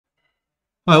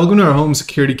Hi, welcome to our home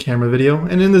security camera video,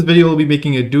 and in this video we'll be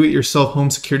making a do-it-yourself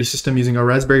home security system using a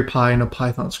Raspberry Pi and a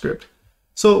Python script.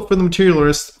 So for the material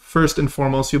list, first and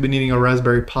foremost you'll be needing a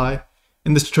Raspberry Pi.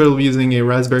 In this tutorial we'll be using a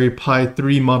Raspberry Pi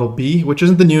 3 Model B, which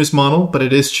isn't the newest model, but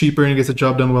it is cheaper and it gets the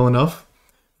job done well enough.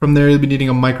 From there you'll be needing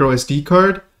a micro SD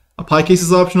card. A Pi case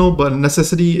is optional, but a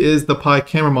necessity is the Pi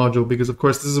camera module because of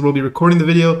course this is where we'll be recording the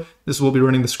video, this will be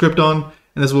running the script on,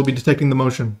 and this will be detecting the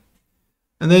motion.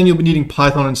 And then you'll be needing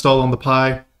Python installed on the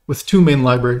Pi with two main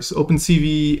libraries,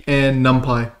 OpenCV and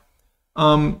NumPy.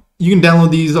 You can download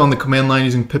these on the command line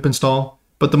using pip install,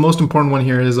 but the most important one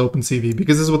here is OpenCV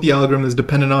because this is what the algorithm is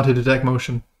dependent on to detect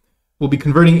motion. We'll be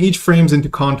converting each frames into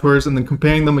contours and then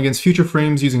comparing them against future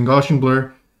frames using Gaussian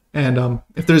blur, and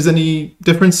if there's any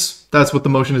difference, that's what the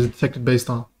motion is detected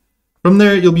based on. From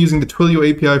there, you'll be using the Twilio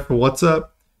API for WhatsApp.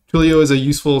 Twilio is a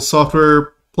useful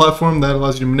software platform that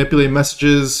allows you to manipulate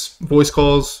messages, voice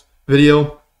calls,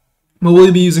 video. But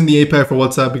we'll be using the API for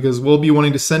WhatsApp because we'll be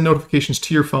wanting to send notifications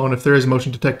to your phone if there is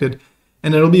motion detected,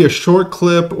 and it'll be a short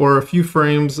clip or a few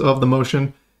frames of the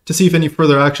motion to see if any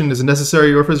further action is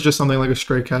necessary or if it's just something like a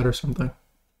stray cat or something.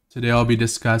 Today I'll be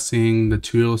discussing the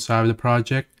Twilio side of the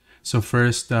project. So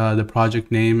first, the project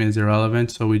name is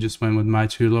irrelevant, so we just went with my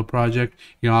Twilio project.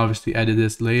 You can obviously edit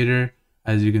this later.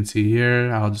 As you can see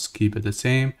here, I'll just keep it the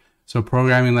same. So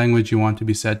programming language you want to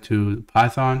be set to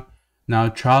Python. Now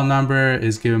trial number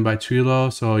is given by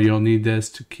Twilio, so you'll need this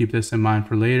to keep this in mind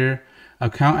for later.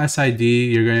 Account SID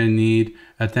you're going to need,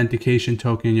 authentication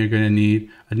token you're going to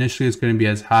need. Initially it's going to be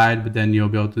as hide, but then you'll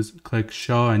be able to click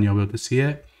show and you'll be able to see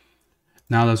it.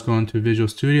 Now let's go into Visual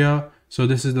Studio. So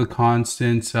this is the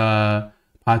constants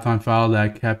Python file that I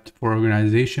kept for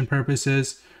organization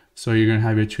purposes. So you're going to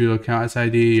have your Twilio account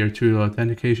SID, your Twilio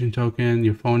authentication token,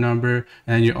 your phone number,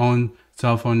 and your own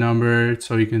cell phone number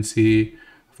so you can see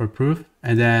for proof.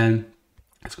 And then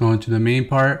let's go into the main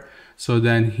part. So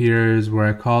then here's where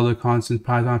I call the constant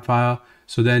Python file.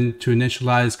 So then to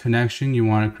initialize connection, you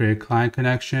want to create a client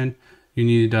connection. You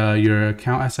need your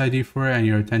account SID for it and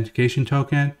your authentication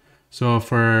token. So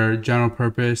for general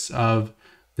purpose of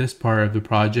this part of the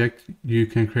project, you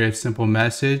can create a simple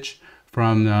message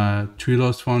from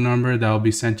Twilio's phone number that will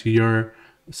be sent to your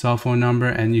cell phone number,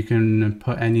 and you can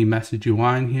put any message you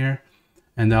want in here,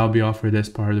 and that will be all for this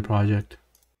part of the project.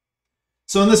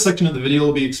 So in this section of the video,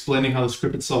 we'll be explaining how the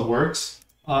script itself works.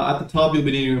 At the top, you'll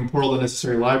be needing to import all the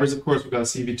necessary libraries. Of course, we've got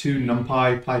CV2,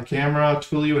 NumPy, PyCamera,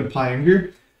 Twilio, and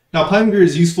PyImgur. Now, PyImgur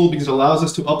is useful because it allows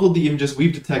us to upload the images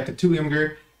we've detected to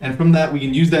Imgur, and from that, we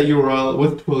can use that URL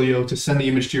with Twilio to send the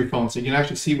image to your phone, so you can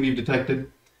actually see what you've detected.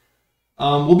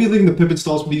 We'll be leaving the pip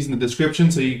installs for these in the description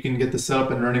so you can get this set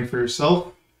up and running for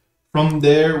yourself. From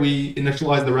there, we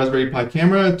initialize the Raspberry Pi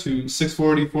camera to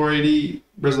 640, 480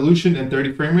 resolution and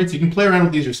 30 frame rates. You can play around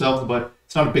with these yourself, but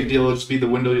it's not a big deal. It'll just be the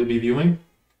window you'll be viewing.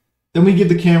 Then we give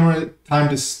the camera time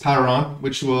to power on,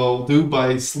 which we'll do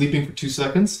by sleeping for 2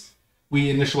 seconds.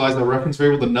 We initialize the reference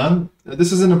variable to none.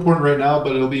 This isn't important right now,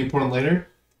 but it'll be important later.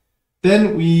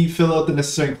 Then we fill out the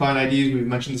necessary client IDs. We've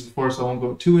mentioned this before, so I won't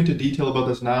go too into detail about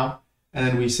this now. And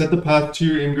then we set the path to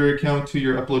your Imgur account to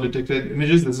your upload detected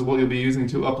images. This is what you'll be using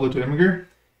to upload to Imgur.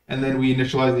 And then we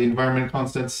initialize the environment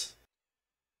constants.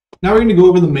 Now we're going to go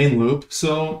over the main loop.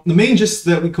 So the main gist is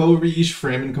that we go over each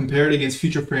frame and compare it against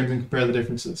future frames and compare the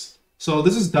differences. So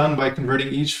this is done by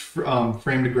converting each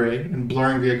frame to gray and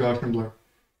blurring via Gaussian blur.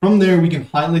 From there, we can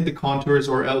highlight the contours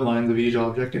or outlines of each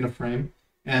object in a frame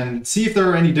and see if there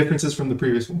are any differences from the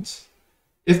previous ones.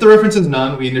 If the reference is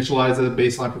none, we initialize a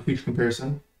baseline for future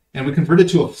comparison. And we convert it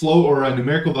to a flow or a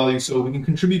numerical value so we can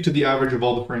contribute to the average of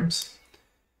all the frames.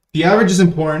 The average is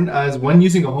important as when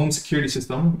using a home security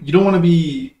system, you don't want to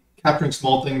be capturing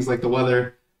small things like the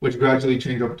weather, which gradually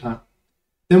change over time.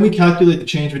 Then we calculate the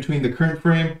change between the current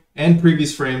frame and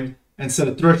previous frame and set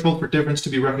a threshold for difference to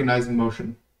be recognized in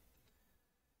motion.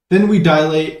 Then we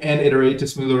dilate and iterate to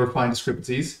smooth or refine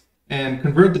discrepancies and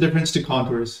convert the difference to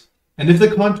contours. And if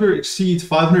the contour exceeds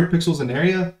 500 pixels in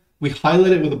area, we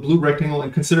highlight it with a blue rectangle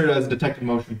and consider it as detected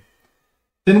motion.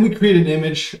 Then we create an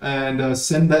image and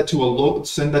send that to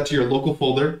your local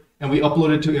folder, and we upload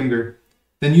it to Imgur.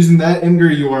 Then using that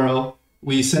Imgur URL,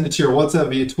 we send it to your WhatsApp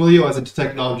via Twilio as a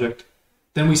detected object.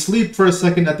 Then we sleep for a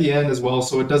second at the end as well,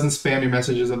 so it doesn't spam your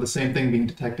messages of the same thing being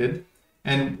detected.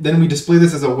 And then we display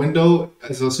this as a window,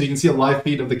 so you can see a live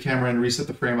feed of the camera and reset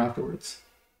the frame afterwards.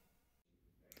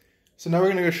 So now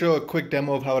we're going to show a quick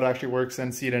demo of how it actually works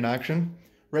and see it in action.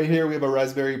 Right here we have a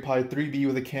Raspberry Pi 3B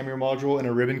with a camera module and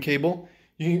a ribbon cable.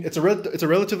 It's a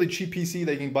relatively cheap PC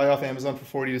that you can buy off Amazon for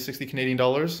 40 to 60 Canadian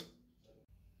dollars.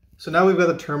 So now we've got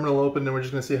the terminal open and we're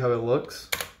just going to see how it looks.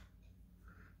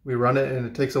 We run it and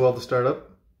it takes a while to start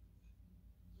up.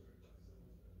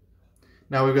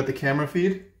 Now we've got the camera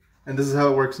feed, and this is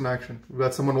how it works in action. We've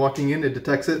got someone walking in, it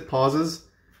detects it, pauses,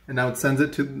 and now it sends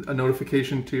it to a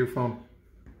notification to your phone.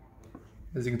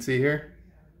 As you can see here.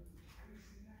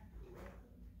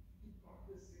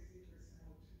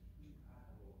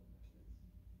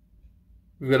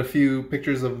 We've got a few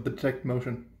pictures of the detect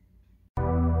motion.